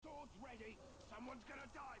Someone's gonna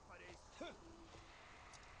die for this.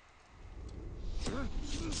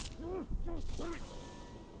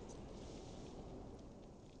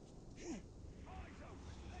 Eyes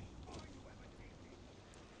open. Let's find whoever did it.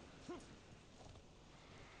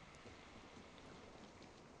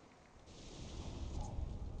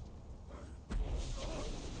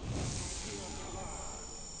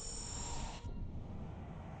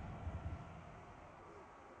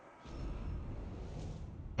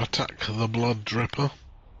 Attack the blood dripper.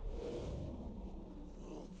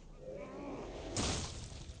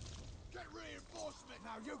 Get reinforcement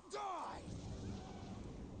now, you die!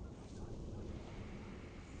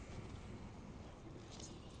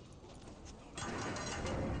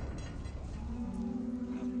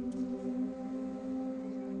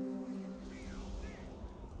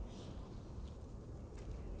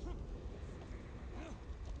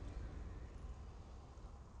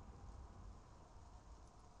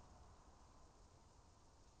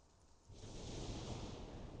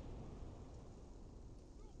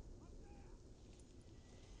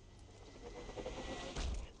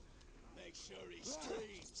 Make sure he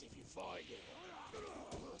screams if you find him.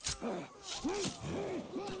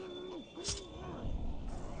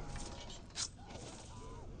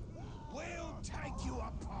 We'll take you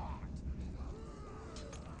apart.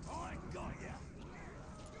 I got ya.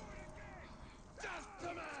 Just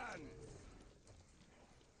the man.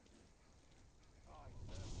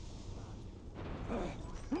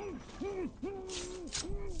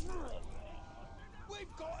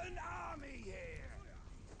 We've got an army here.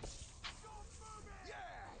 Yeah,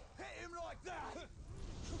 hit him like that.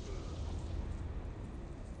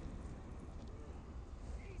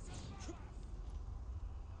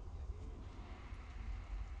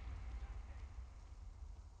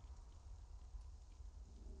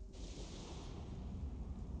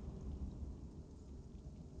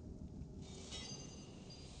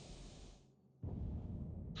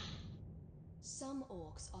 Some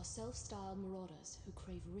orcs are self-styled marauders who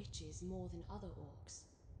crave riches more than other orcs.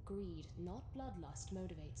 Greed, not bloodlust,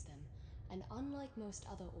 motivates them, and unlike most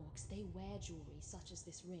other orcs, they wear jewelry such as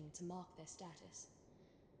this ring to mark their status.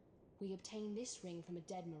 We obtained this ring from a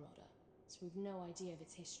dead marauder, so we've no idea of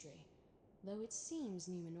its history, though it seems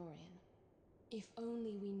Numenorian. If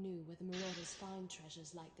only we knew where the marauders find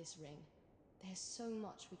treasures like this ring. There's so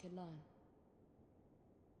much we could learn.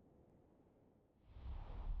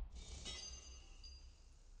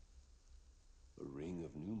 The Ring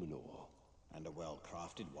of Numenor. And a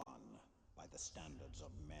well-crafted one, by the standards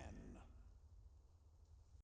of men.